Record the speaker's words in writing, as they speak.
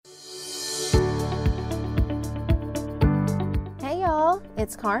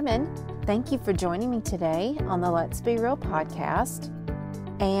it's Carmen. Thank you for joining me today on the Let's Be Real podcast.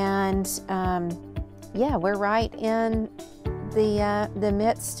 And we're right in the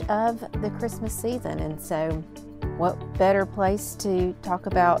midst of the Christmas season. And so what better place to talk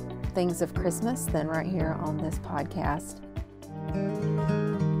about things of Christmas than right here on this podcast.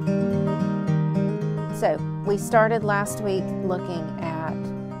 So we started last week looking at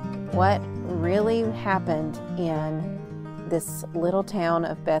what really happened in this little town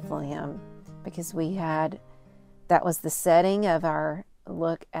of Bethlehem, because that was the setting of our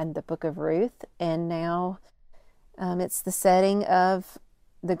look at the book of Ruth, and now it's the setting of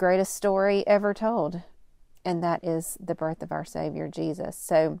the greatest story ever told, and that is the birth of our Savior Jesus.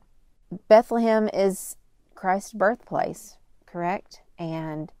 So Bethlehem is Christ's birthplace, correct?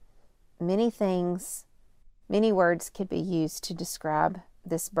 And many words could be used to describe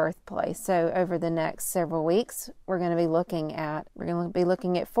this birthplace. So over the next several weeks, we're going to be looking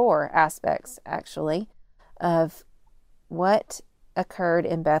at four aspects, actually, of what occurred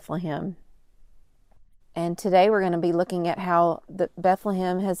in Bethlehem. And today we're going to be looking at how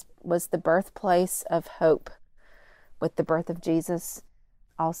Bethlehem was the birthplace of hope. With the birth of Jesus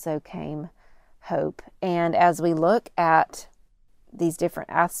also came hope. And as we look at these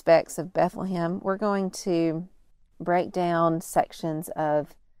different aspects of Bethlehem, we're going to break down sections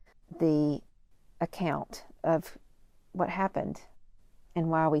of the account of what happened and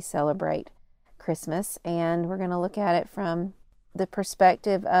why we celebrate Christmas. And we're going to look at it from the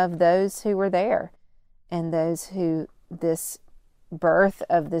perspective of those who were there and those who this birth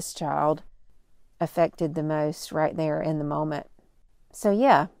of this child affected the most right there in the moment. So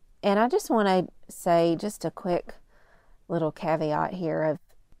and I just want to say just a quick little caveat here of,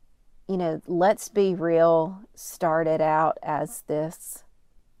 Let's Be Real started out as this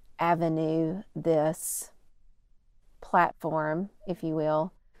avenue, this platform, if you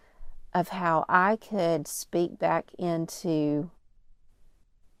will, of how I could speak back into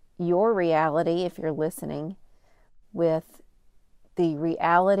your reality, if you're listening, with the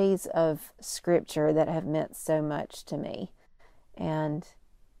realities of Scripture that have meant so much to me. And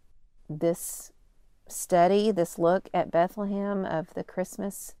this study, this look at Bethlehem of the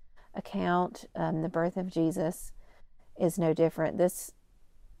Christmas account, the birth of Jesus, is no different. This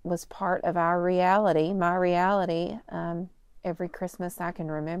was part of our reality, my reality, every Christmas I can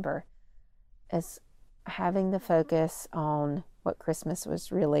remember, as having the focus on what Christmas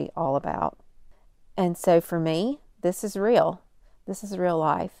was really all about. And so for me, this is real. This is real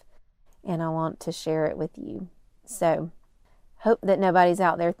life, and I want to share it with you. So hope that nobody's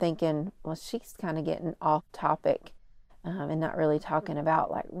out there thinking, well, she's kind of getting off topic and not really talking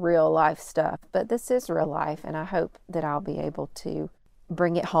about like real life stuff. But this is real life, and I hope that I'll be able to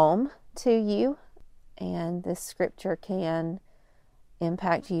bring it home to you, and this Scripture can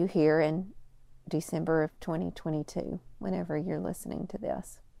impact you here in December of 2022, whenever you're listening to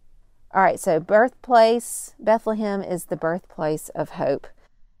this. All right, so birthplace, Bethlehem is the birthplace of hope.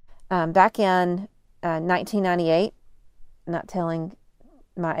 Back in 1998, not telling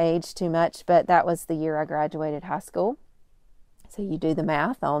my age too much, but that was the year I graduated high school. So you do the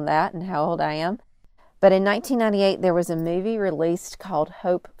math on that and how old I am. But in 1998, there was a movie released called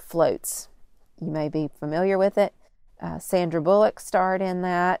Hope Floats. You may be familiar with it. Sandra Bullock starred in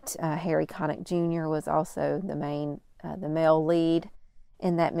that. Harry Connick Jr. was also the male lead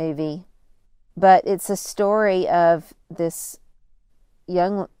in that movie. But it's a story of this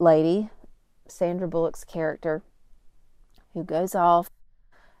young lady, Sandra Bullock's character, who goes off,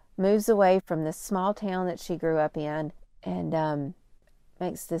 moves away from this small town that she grew up in, and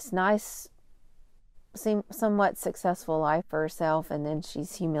makes this nice, somewhat successful life for herself, and then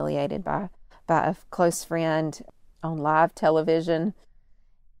she's humiliated by a close friend on live television.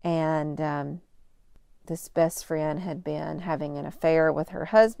 And this best friend had been having an affair with her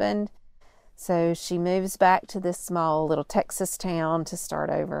husband, so she moves back to this small little Texas town to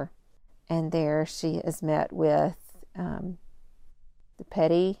start over. And there she is met with the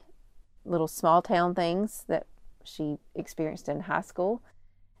petty little small town things that she experienced in high school.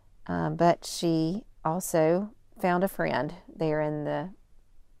 But she also found a friend there in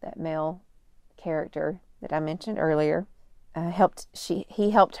that male character that I mentioned earlier. He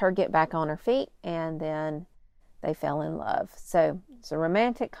helped her get back on her feet, and then they fell in love. So it's a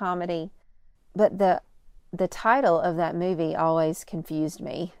romantic comedy, but the title of that movie always confused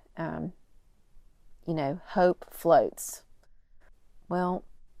me. Hope Floats. Well,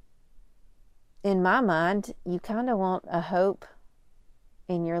 in my mind, you kind of want a hope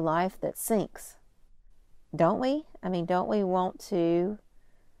in your life that sinks, don't we? Don't we want to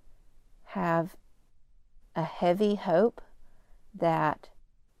have a heavy hope that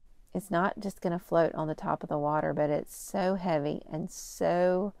It's not just going to float on the top of the water, but it's so heavy and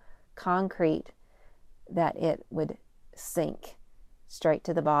so concrete that it would sink straight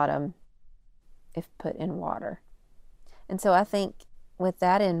to the bottom if put in water. And so I think with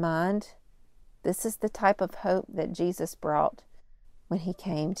that in mind, this is the type of hope that Jesus brought when he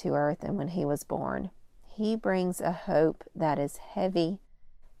came to earth and when he was born. He brings a hope that is heavy,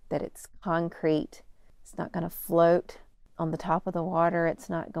 that it's concrete. It's not going to float on the top of the water.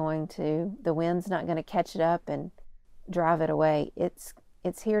 The wind's not going to catch it up and drive it away. It's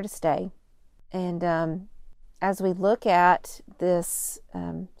here to stay. And as we look at this,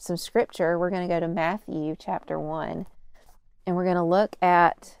 some scripture, we're going to go to Matthew chapter 1, and we're going to look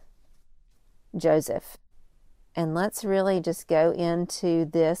at Joseph. And let's really just go into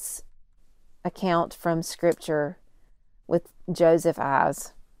this account from scripture with Joseph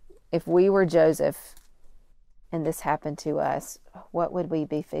eyes. If we were Joseph and this happened to us, what would we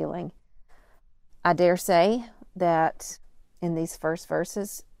be feeling? I dare say that in these first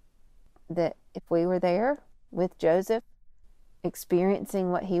verses, that if we were there with Joseph,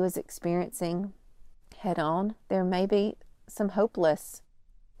 experiencing what he was experiencing head on, there may be some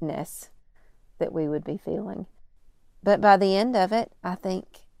hopelessness that we would be feeling. But by the end of it, I think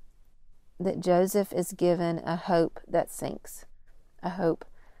that Joseph is given a hope that sinks, a hope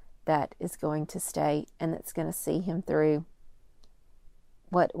that is going to stay and that's going to see him through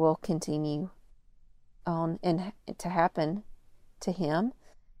what will continue on and to happen to him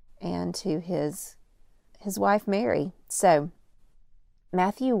and to his wife Mary. So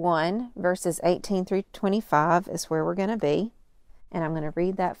Matthew 1 verses 18 through 25 is where we're going to be, and I'm going to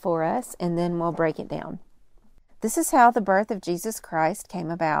read that for us and then we'll break it down. This is how the birth of Jesus Christ came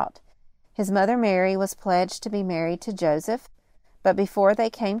about. His mother Mary was pledged to be married to Joseph, but before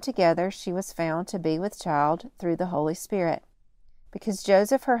they came together, she was found to be with child through the Holy Spirit. Because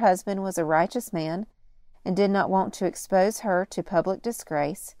Joseph, her husband, was a righteous man and did not want to expose her to public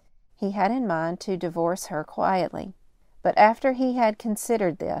disgrace, he had in mind to divorce her quietly. But after he had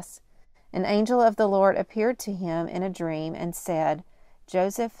considered this, an angel of the Lord appeared to him in a dream and said,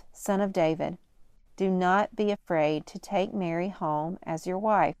 "Joseph, son of David, do not be afraid to take Mary home as your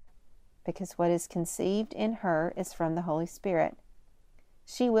wife, because what is conceived in her is from the Holy Spirit.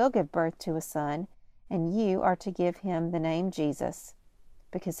 She will give birth to a son, and you are to give him the name Jesus,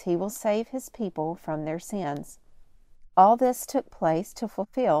 because he will save his people from their sins." All this took place to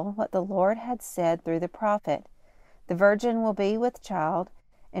fulfill what the Lord had said through the prophet. The virgin will be with child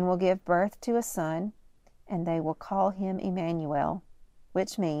and will give birth to a son, and they will call him Emmanuel,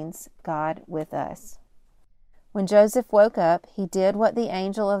 which means God with us. When Joseph woke up, he did what the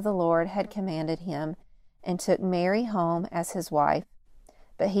angel of the Lord had commanded him and took Mary home as his wife.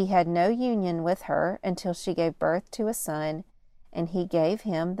 But he had no union with her until she gave birth to a son, and he gave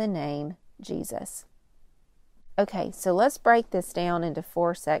him the name Jesus. Okay, so let's break this down into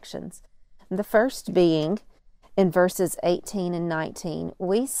 4 sections. The first being in verses 18 and 19,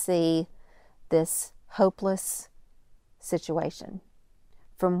 we see this hopeless situation.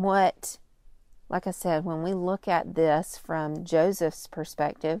 From what, like I said, when we look at this from Joseph's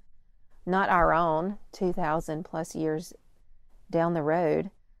perspective, not our own 2,000 plus years down the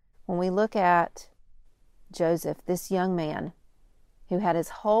road, when we look at Joseph, this young man who had his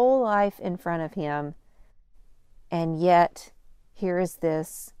whole life in front of him, and yet here is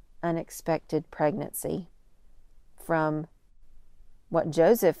this unexpected pregnancy from what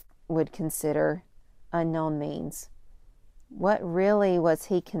Joseph would consider unknown means. What really was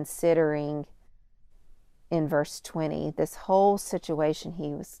he considering in verse 20? This whole situation,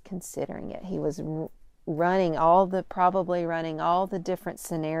 he was considering it. He was probably running all the different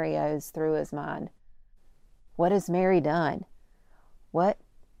scenarios through his mind. What has Mary done? What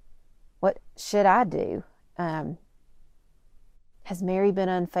should I do? Has Mary been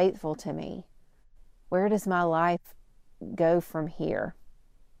unfaithful to me? Where does my life go from here?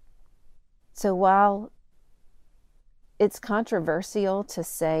 So while it's controversial to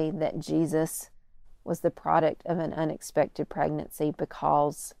say that Jesus was the product of an unexpected pregnancy,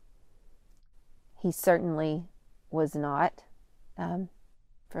 because he certainly was not,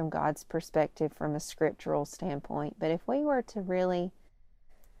 from God's perspective, from a scriptural standpoint. But if we were to really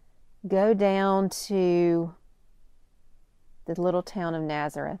go down to the little town of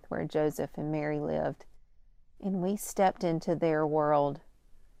Nazareth where Joseph and Mary lived, and we stepped into their world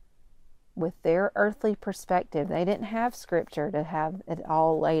with their earthly perspective, they didn't have scripture to have it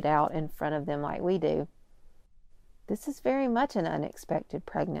all laid out in front of them like we do. This is very much an unexpected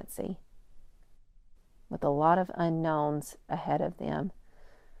pregnancy with a lot of unknowns ahead of them.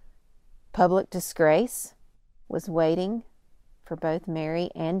 Public disgrace was waiting for both Mary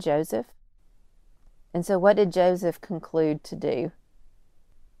and Joseph. And so what did Joseph conclude to do?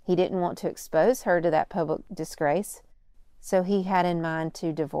 He didn't want to expose her to that public disgrace, so he had in mind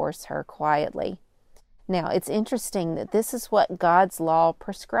to divorce her quietly. Now, it's interesting that this is what God's law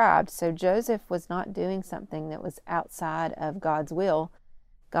prescribed. So Joseph was not doing something that was outside of God's will.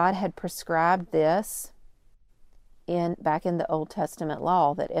 God had prescribed this back in the Old Testament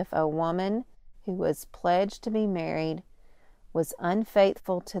law, that if a woman who was pledged to be married was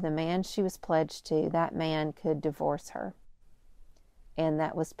unfaithful to the man she was pledged to, that man could divorce her. And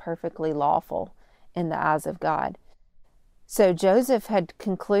that was perfectly lawful in the eyes of God. So Joseph had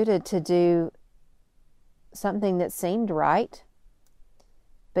concluded to do something that seemed right,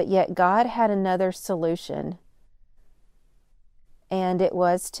 but yet God had another solution, and it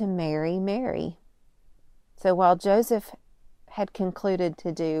was to marry Mary. So while Joseph had concluded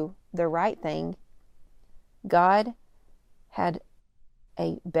to do the right thing, God had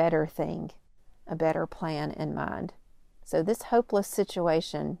a better thing, a better plan in mind. So this hopeless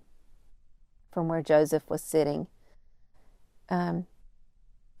situation from where Joseph was sitting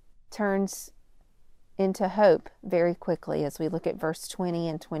turns into hope very quickly as we look at verse 20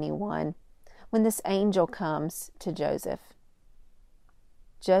 and 21, when this angel comes to Joseph.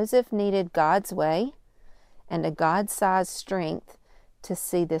 Joseph needed God's way and a God-sized strength to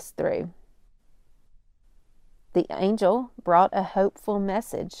see this through. The angel brought a hopeful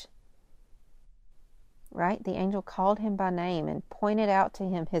message, right? The angel called him by name and pointed out to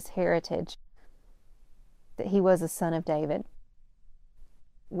him his heritage, that he was a son of David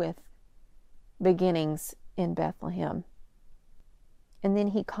with beginnings in Bethlehem. And then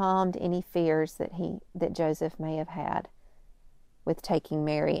he calmed any fears that Joseph may have had with taking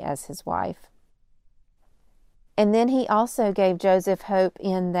Mary as his wife. And then he also gave Joseph hope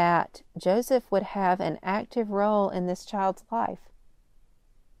in that Joseph would have an active role in this child's life.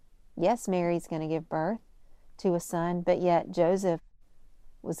 Yes, Mary's going to give birth to a son, but yet Joseph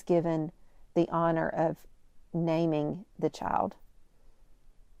was given the honor of naming the child.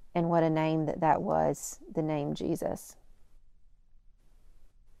 And what a name that was, the name Jesus.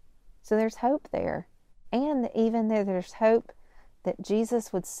 So there's hope there. And even there's hope that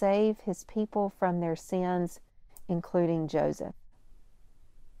Jesus would save his people from their sins, including Joseph.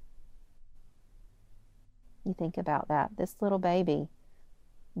 You think about that. This little baby,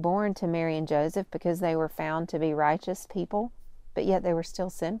 born to Mary and Joseph because they were found to be righteous people, but yet they were still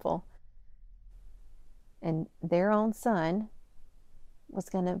sinful. And their own son was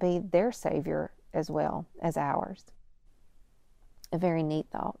going to be their Savior as well as ours. A very neat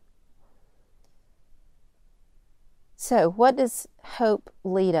thought. So, what does hope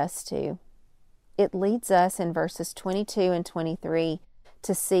lead us to? It leads us in verses 22 and 23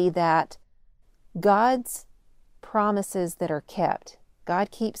 to see that God's promises that are kept, God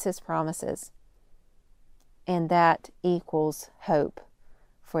keeps his promises, and that equals hope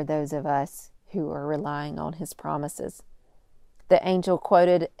for those of us who are relying on his promises. The angel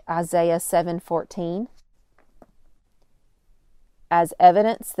quoted Isaiah 7:14 as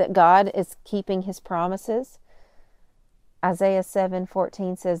evidence that God is keeping his promises. Isaiah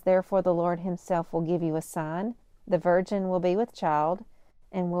 7:14 says, "Therefore the Lord himself will give you a sign. The virgin will be with child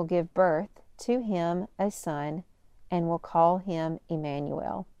and will give birth to him a son and will call him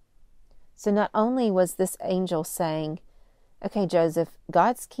Emmanuel." So not only was this angel saying, okay, Joseph,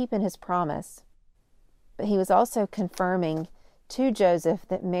 God's keeping his promise, but he was also confirming to Joseph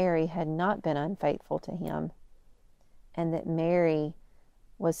that Mary had not been unfaithful to him and that Mary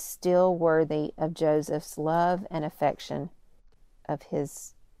was still worthy of Joseph's love and affection, of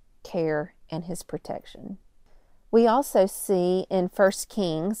his care and his protection. We also see in 1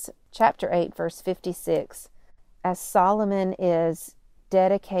 Kings chapter 8, verse 56, as Solomon is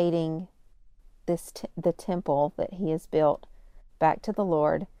dedicating the temple that he has built back to the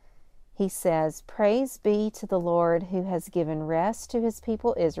Lord, he says, "Praise be to the Lord who has given rest to his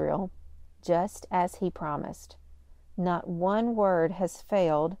people Israel, just as he promised. Not one word has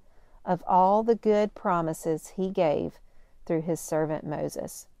failed of all the good promises he gave through his servant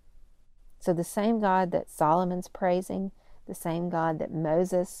Moses." So the same God that Solomon's praising, the same God that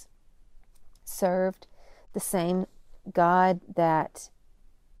Moses served, the same God that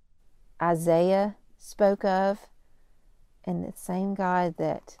Isaiah spoke of, and the same God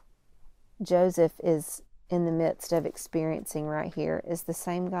that Joseph is in the midst of experiencing right here is the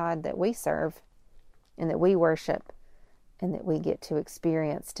same God that we serve and that we worship and that we get to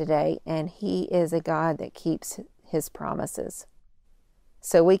experience today. And he is a God that keeps his promises.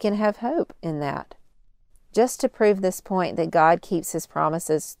 So we can have hope in that. Just to prove this point that God keeps his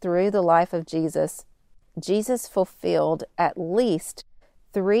promises through the life of Jesus, Jesus fulfilled at least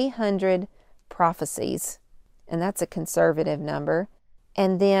 300 prophecies, and that's a conservative number.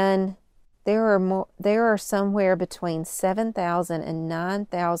 And then there are somewhere between 7,000 and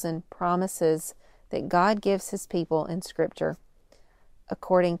 9,000 promises that God gives his people in Scripture,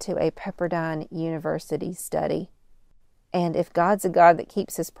 according to a Pepperdine University study. And if God's a God that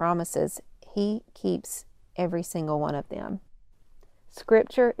keeps his promises, he keeps every single one of them.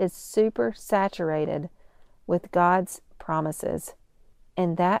 Scripture is super saturated with God's promises,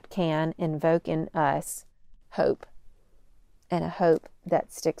 and that can invoke in us hope, and a hope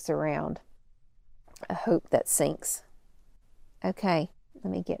that sticks around, a hope that sinks. Okay,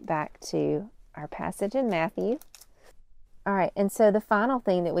 let me get back to our passage in Matthew. All right, and so the final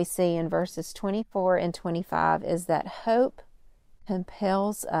thing that we see in verses 24 and 25 is that hope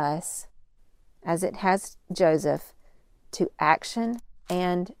compels us, as it has Joseph, to action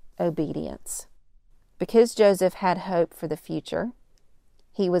and obedience. Because Joseph had hope for the future,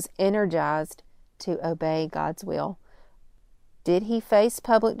 he was energized to obey God's will. Did he face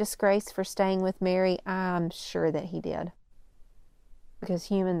public disgrace for staying with Mary? I'm sure that he did. Because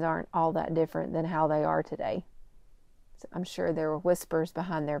humans aren't all that different than how they are today. So I'm sure there were whispers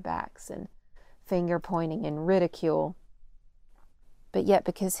behind their backs and finger pointing and ridicule. But yet,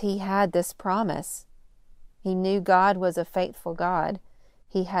 because he had this promise, he knew God was a faithful God,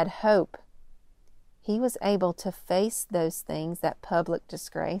 he had hope. He was able to face those things, that public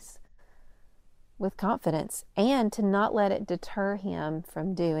disgrace, with confidence, and to not let it deter him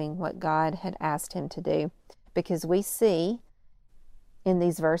from doing what God had asked him to do. Because we see in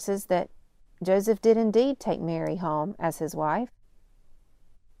these verses that Joseph did indeed take Mary home as his wife,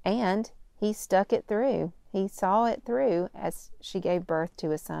 and he stuck it through. He saw it through as she gave birth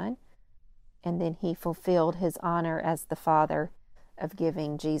to a son, and then he fulfilled his honor as the father of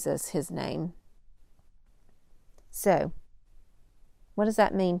giving Jesus his name. So, what does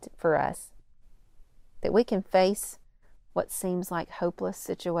that mean for us? That we can face what seems like hopeless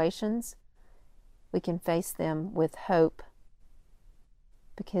situations. We can face them with hope,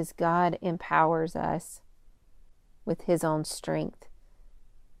 because God empowers us with his own strength.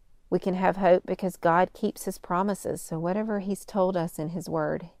 We can have hope because God keeps his promises. So whatever he's told us in his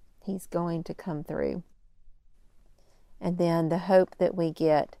word, he's going to come through. And then the hope that we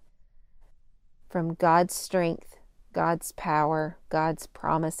get from God's strength, God's power, God's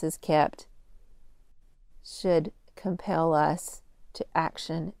promises kept, should compel us to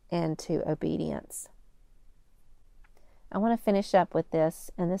action and to obedience. I want to finish up with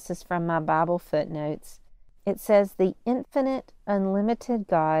this, and this is from my Bible footnotes. It says, the infinite, unlimited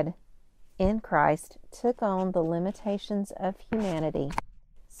God in Christ took on the limitations of humanity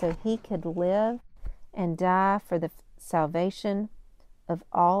so he could live and die for the salvation of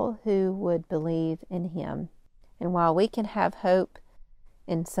all who would believe in him. And while we can have hope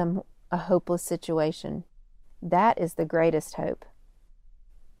in a hopeless situation, that is the greatest hope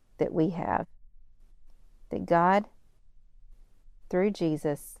that we have. That God, through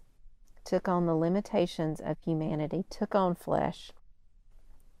Jesus, took on the limitations of humanity, took on flesh,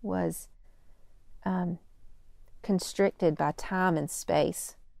 was constricted by time and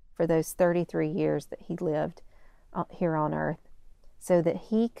space for those 33 years that he lived here on earth, so that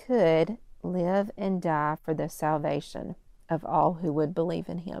he could live and die for the salvation of all who would believe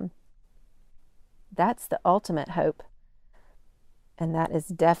in him. That's the ultimate hope. And that is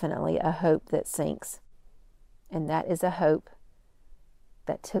definitely a hope that sinks. And that is a hope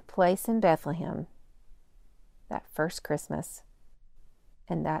that took place in Bethlehem that first Christmas.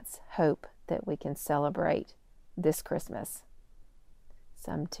 And that's hope that we can celebrate this Christmas,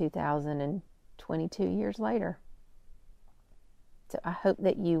 some 2022 years later. So I hope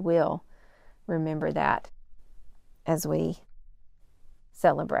that you will remember that as we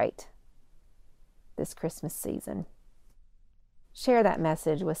celebrate this Christmas season. Share that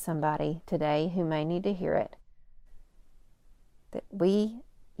message with somebody today who may need to hear it. That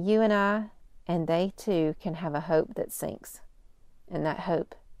you and I, and they too, can have a hope that sinks. And that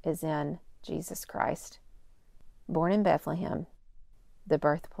hope is in Jesus Christ, born in Bethlehem, the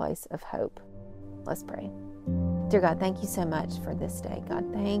birthplace of hope. Let's pray. Dear God, thank you so much for this day.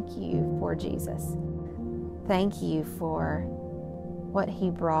 God, thank you for Jesus. Thank you for what he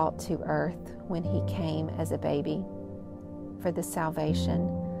brought to earth when he came as a baby for the salvation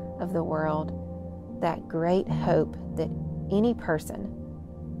of the world. That great hope that any person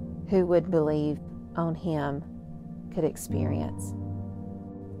who would believe on him could experience.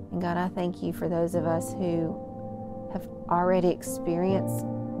 And God, I thank you for those of us who have already experienced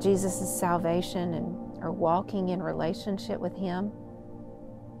Jesus' salvation and are walking in relationship with him.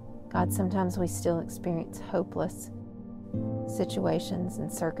 God, sometimes we still experience hopeless situations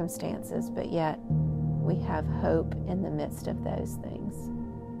and circumstances, but yet we have hope in the midst of those things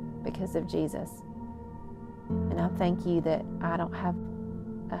because of Jesus. And I thank you that I don't have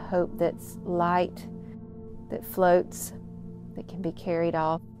a hope that's light, that floats, that can be carried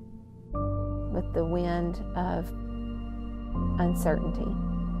off with the wind of uncertainty.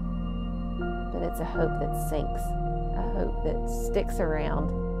 But it's a hope that sinks, a hope that sticks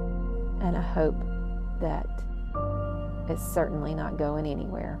around, and a hope that is certainly not going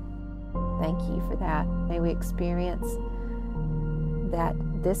anywhere. Thank you for that. May we experience that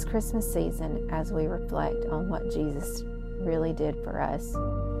this Christmas season as we reflect on what Jesus really did for us,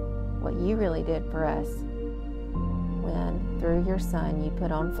 what you really did for us when through your Son you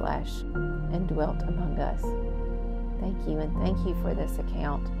put on flesh and dwelt among us. Thank you, and thank you for this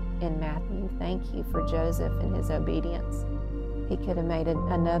account in Matthew. Thank you for Joseph and his obedience. He could have made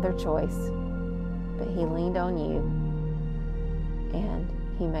another choice, but he leaned on you and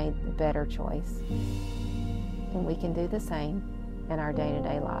he made the better choice. And we can do the same in our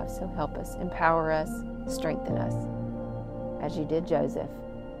day-to-day lives. So help us, empower us, strengthen us. As you did Joseph,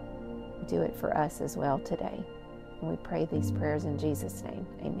 do it for us as well today. And we pray these prayers in Jesus' name.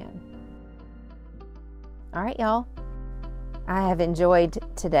 Amen. All right, y'all. I have enjoyed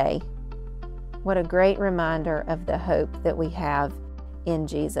today. What a great reminder of the hope that we have in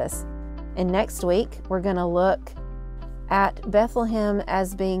Jesus. And next week, we're going to look at Bethlehem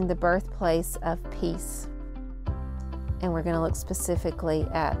as being the birthplace of peace. And we're going to look specifically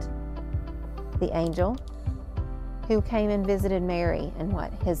at the angel who came and visited Mary and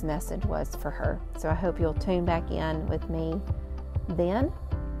what his message was for her. So I hope you'll tune back in with me then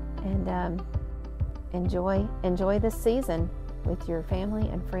and enjoy this season with your family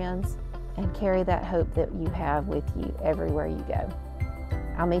and friends, and carry that hope that you have with you everywhere you go.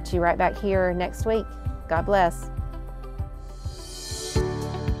 I'll meet you right back here next week. God bless.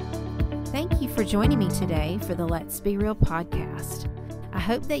 Thank you for joining me today for the Let's Be Real podcast. I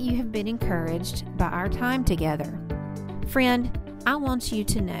hope that you have been encouraged by our time together. Friend, I want you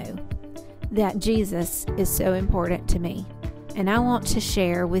to know that Jesus is so important to me, and I want to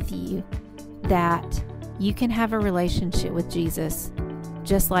share with you that you can have a relationship with Jesus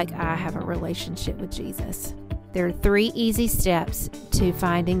just like I have a relationship with Jesus. There are 3 easy steps to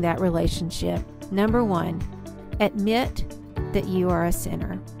finding that relationship. Number 1, admit that you are a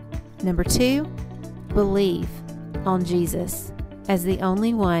sinner. Number 2, believe on Jesus as the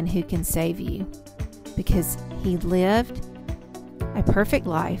only one who can save you, because he lived a perfect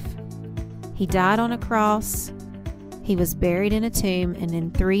life. He died on a cross. He was buried in a tomb, and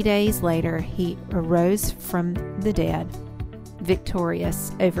then 3 days later, he arose from the dead,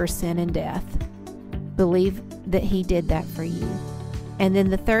 victorious over sin and death. Believe that he did that for you. And then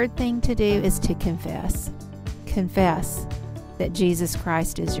the third thing to do is to confess. Confess that Jesus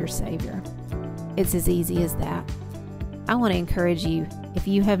Christ is your Savior. It's as easy as that. I want to encourage you, if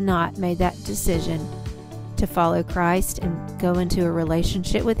you have not made that decision to follow Christ and go into a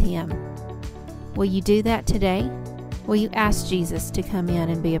relationship with him, will you do that today? Will you ask Jesus to come in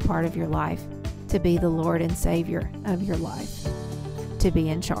and be a part of your life, to be the Lord and Savior of your life, to be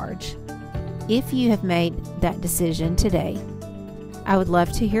in charge? If you have made that decision today, I would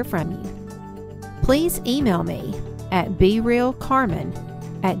love to hear from you. Please email me at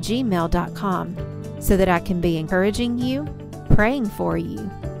berealcarmen@gmail.com so that I can be encouraging you, praying for you,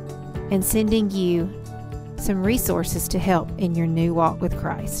 and sending you some resources to help in your new walk with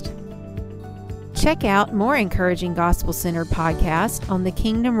Christ. Check out more encouraging gospel-centered podcasts on the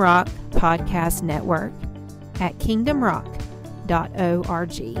Kingdom Rock Podcast Network at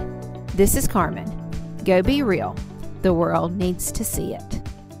kingdomrock.org. This is Carmen. Go be real. The world needs to see it.